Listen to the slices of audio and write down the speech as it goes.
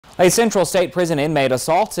A Central State Prison inmate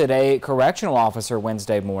assaulted a correctional officer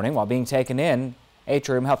Wednesday morning while being taken in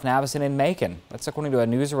Atrium Health Navison in Macon. That's according to a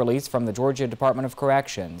news release from the Georgia Department of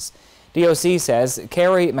Corrections. DOC says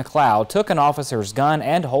Carrie McLeod took an officer's gun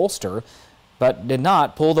and holster, but did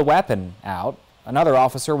not pull the weapon out. Another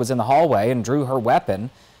officer was in the hallway and drew her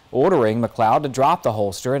weapon, ordering McLeod to drop the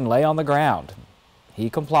holster and lay on the ground.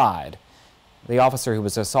 He complied. The officer who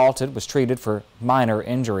was assaulted was treated for minor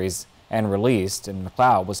injuries and released, and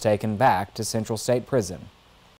McLeod was taken back to Central State Prison.